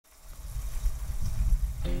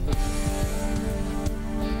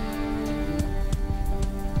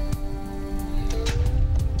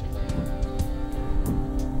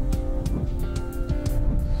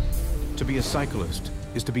be a cyclist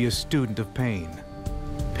is to be a student of pain.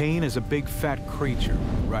 Pain is a big fat creature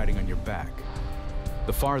riding on your back.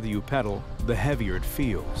 The farther you pedal, the heavier it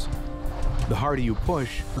feels. The harder you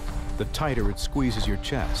push, the tighter it squeezes your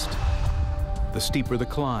chest. The steeper the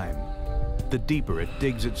climb, the deeper it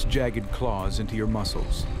digs its jagged claws into your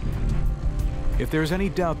muscles. If there's any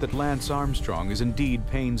doubt that Lance Armstrong is indeed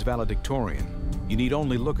pain's valedictorian, you need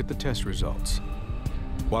only look at the test results.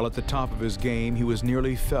 While at the top of his game, he was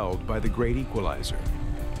nearly felled by the great equalizer,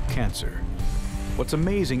 cancer. What's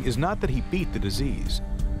amazing is not that he beat the disease.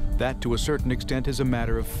 That, to a certain extent, is a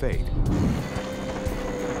matter of fate.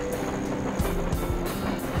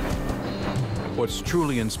 What's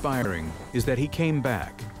truly inspiring is that he came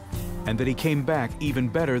back, and that he came back even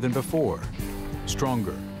better than before.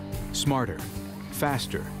 Stronger, smarter,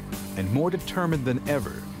 faster, and more determined than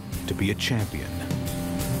ever to be a champion.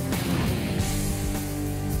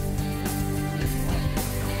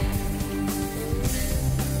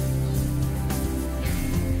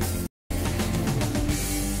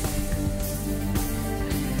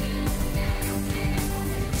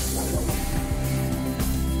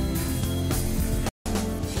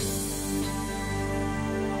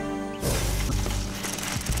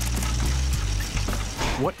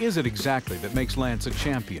 What is it exactly that makes Lance a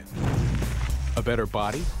champion? A better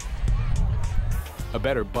body? A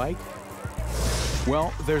better bike?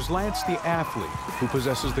 Well, there's Lance the athlete, who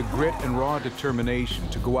possesses the grit and raw determination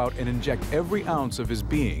to go out and inject every ounce of his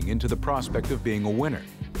being into the prospect of being a winner.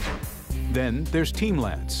 Then there's Team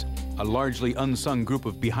Lance, a largely unsung group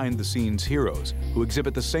of behind-the-scenes heroes who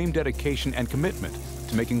exhibit the same dedication and commitment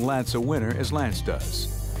to making Lance a winner as Lance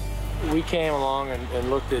does. We came along and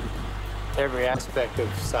looked at every aspect of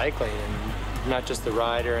cycling, and not just the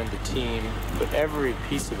rider and the team, but every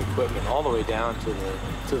piece of equipment, all the way down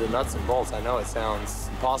to the nuts and bolts. I know it sounds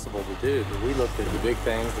impossible to do, but we looked at the big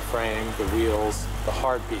things, the frame, the wheels, the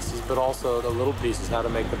hard pieces, but also the little pieces, how to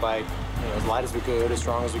make the bike, you know, as light as we could, as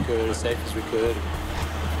strong as we could, as safe as we could.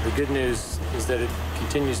 The good news is that it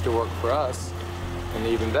continues to work for us, and the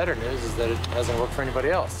even better news is that it hasn't worked for anybody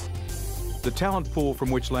else. The talent pool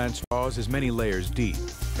from which Lance draws is many layers deep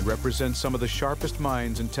and represents some of the sharpest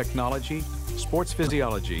minds in technology, sports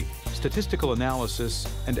physiology, statistical analysis,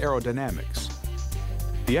 and aerodynamics.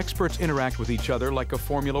 The experts interact with each other like a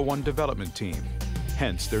Formula One development team,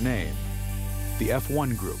 hence their name, the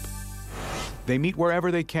F1 Group. They meet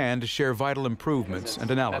wherever they can to share vital improvements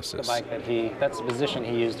and analysis. That's the bike that's the position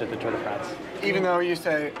he used at the Tour de France. Even though you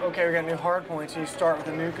say, okay, we got new hard points, you start with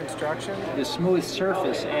a new construction. The smooth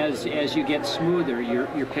surface, as you get smoother,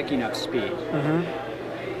 you're picking up speed.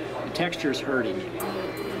 The texture's hurting you.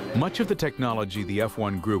 Much of the technology the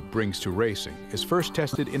F1 Group brings to racing is first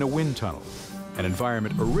tested in a wind tunnel, an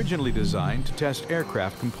environment originally designed to test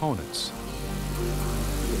aircraft components.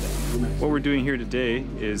 What we're doing here today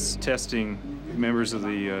is testing members of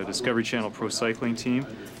the Discovery Channel Pro Cycling team,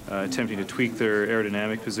 attempting to tweak their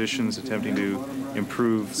aerodynamic positions, attempting to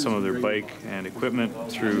improve some of their bike and equipment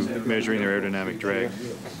through measuring their aerodynamic drag.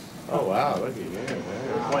 Oh wow, look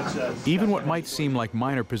at you. Even what might seem like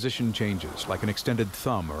minor position changes, like an extended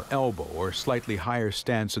thumb or elbow or slightly higher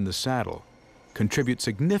stance in the saddle, contribute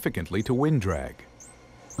significantly to wind drag.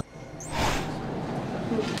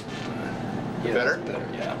 Yeah, better? Better,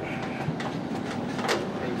 yeah.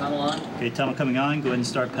 Okay, tunnel on. Okay, tunnel coming on. Go ahead and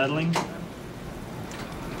start pedaling.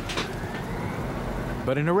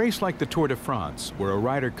 But in a race like the Tour de France, where a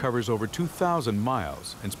rider covers over 2,000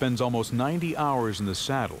 miles and spends almost 90 hours in the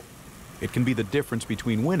saddle, it can be the difference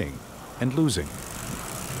between winning and losing.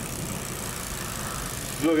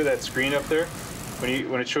 Look at that screen up there.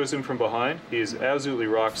 When it shows him from behind, he is absolutely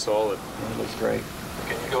rock solid. That looks great.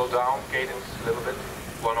 Can you go down cadence a little bit?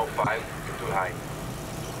 105, too high.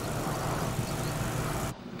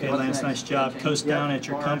 Okay, Lance, nice job. Coast down at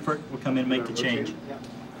your comfort. We'll come in and make the change.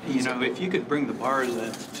 You know, if you could bring the bars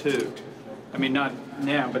in too, I mean, not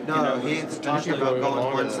now, but No, you know, he's talking about going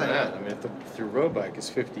longer one than that. side. I mean, if the road bike is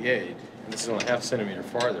 58, and this is only half centimeter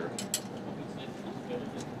farther.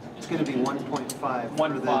 It's going to be 1.5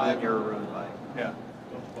 further than your road bike. Yeah.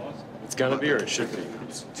 It's gonna be, or it should be.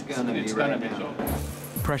 It's going to be It's right gonna be. now.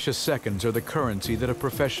 Precious seconds are the currency that a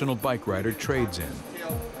professional bike rider trades in.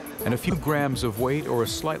 And a few grams of weight or a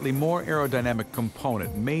slightly more aerodynamic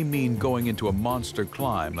component may mean going into a monster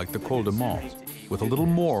climb like the Col de Mont with a little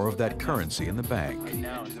more of that currency in the bank.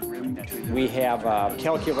 We have a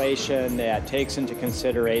calculation that takes into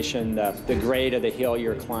consideration the grade of the hill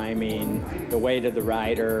you're climbing, the weight of the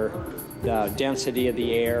rider, the density of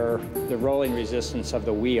the air, the rolling resistance of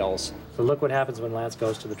the wheels. So look what happens when Lance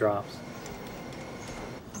goes to the drops.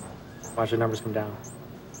 Watch the numbers come down.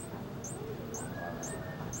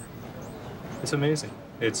 It's amazing.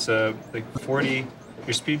 It's like 40,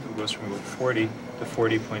 your speed goes from about 40 to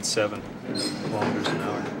 40.7 kilometers an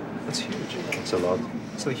hour. That's huge. It's a lot.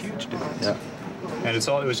 It's a huge difference. Yeah. And it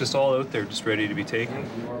was just all out there, just ready to be taken.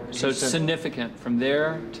 So it's significant. From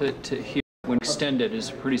there to here, when extended, is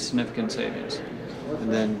a pretty significant savings.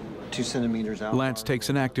 And then 2 centimeters out. Lance takes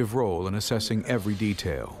an active role in assessing every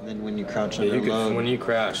detail. And then when you crouch under load. When you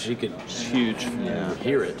crash, you could It's huge.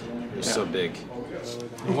 hear it. It's so big.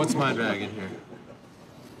 And what's my drag in here?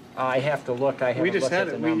 I have to look. I have We to just look had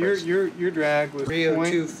at it. the numbers. Your drag was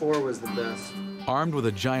 302.4 was the best. Armed with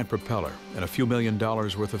a giant propeller and a few $1 million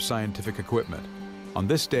worth of scientific equipment, on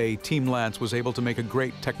this day, Team Lance was able to make a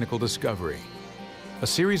great technical discovery. A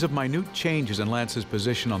series of minute changes in Lance's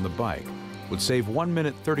position on the bike would save 1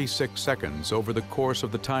 minute 36 seconds over the course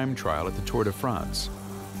of the time trial at the Tour de France.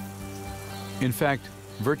 In fact,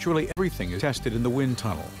 virtually everything is tested in the wind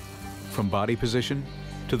tunnel, from body position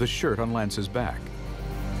to the shirt on Lance's back.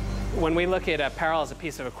 When we look at apparel as a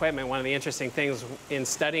piece of equipment, one of the interesting things in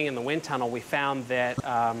studying in the wind tunnel, we found that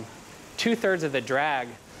 2/3 of the drag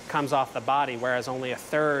comes off the body, whereas only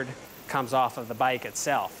 1/3 comes off of the bike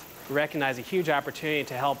itself. We recognize a huge opportunity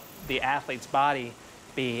to help the athlete's body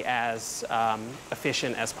be as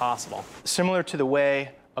efficient as possible. Similar to the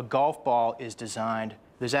way a golf ball is designed,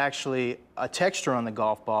 there's actually a texture on the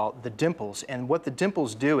golf ball, the dimples. And what the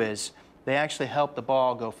dimples do is they actually help the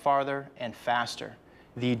ball go farther and faster.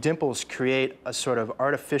 The dimples create a sort of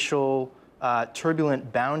artificial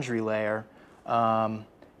turbulent boundary layer,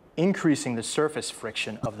 increasing the surface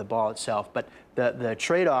friction of the ball itself. But the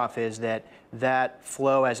trade-off is that that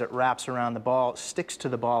flow, as it wraps around the ball, sticks to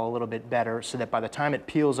the ball a little bit better, so that by the time it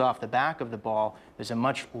peels off the back of the ball, there's a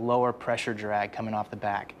much lower pressure drag coming off the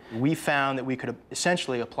back. We found that we could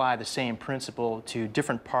essentially apply the same principle to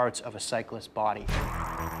different parts of a cyclist's body.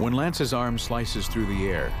 When Lance's arm slices through the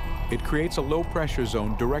air, it creates a low-pressure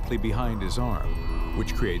zone directly behind his arm,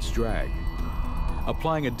 which creates drag.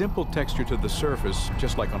 Applying a dimpled texture to the surface,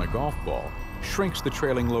 just like on a golf ball, shrinks the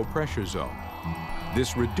trailing low-pressure zone.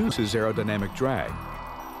 This reduces aerodynamic drag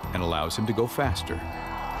and allows him to go faster.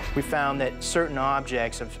 We found that certain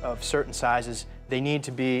objects of certain sizes, they need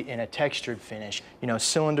to be in a textured finish. You know,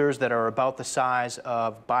 cylinders that are about the size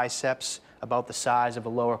of biceps, about the size of a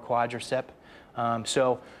lower quadricep.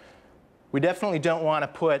 So we definitely don't want to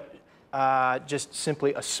put just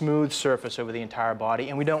simply a smooth surface over the entire body,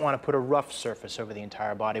 and we don't want to put a rough surface over the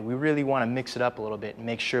entire body. We really want to mix it up a little bit and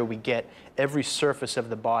make sure we get every surface of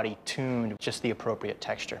the body tuned just the appropriate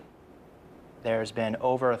texture. There's been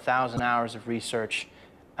over 1,000 hours of research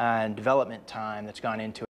and development time that's gone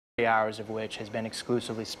into it, 3 hours of which has been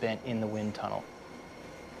exclusively spent in the wind tunnel.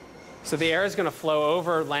 So the air is going to flow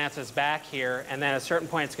over Lance's back here, and then at a certain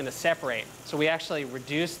point it's going to separate. So we actually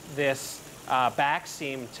reduced this back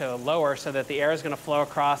seam to lower so that the air is going to flow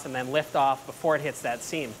across and then lift off before it hits that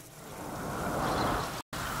seam.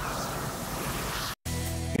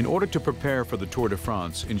 In order to prepare for the Tour de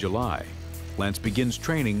France in July, Lance begins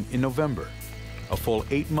training in November, a full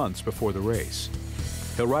 8 months before the race.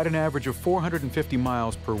 He'll ride an average of 450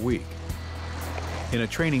 miles per week. In a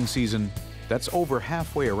training season, that's over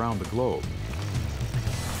halfway around the globe.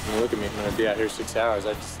 You look at me, I'm going to be out here 6 hours.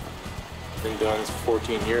 I've been doing this for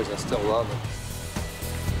 14 years. I still love it.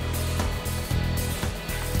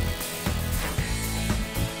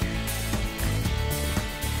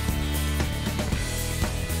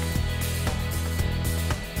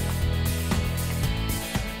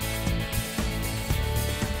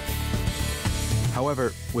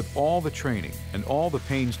 However, with all the training and all the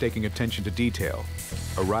painstaking attention to detail,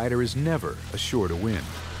 a rider is never assured a win.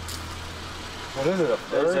 What is it, a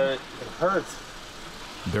bird? It hurts.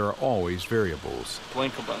 There are always variables.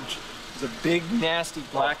 Blink a bunch. There's a big, nasty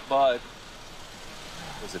black bug.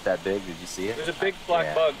 Was it that big? Did you see it? There's a big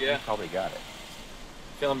black bug, yeah. You probably got it.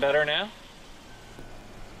 Feeling better now?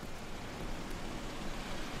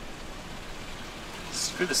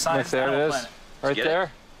 Screw the science. There it is. Planet. Right there. It?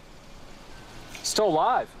 Still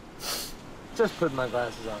alive. Just putting my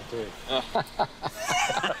glasses on, too.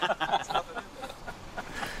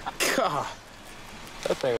 God.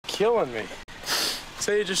 That thing is killing me.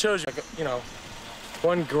 So it just shows you, you know,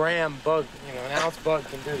 1 gram bug, you know, an ounce bug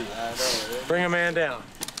can do to you. I know. Bring a man down.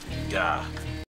 Yeah.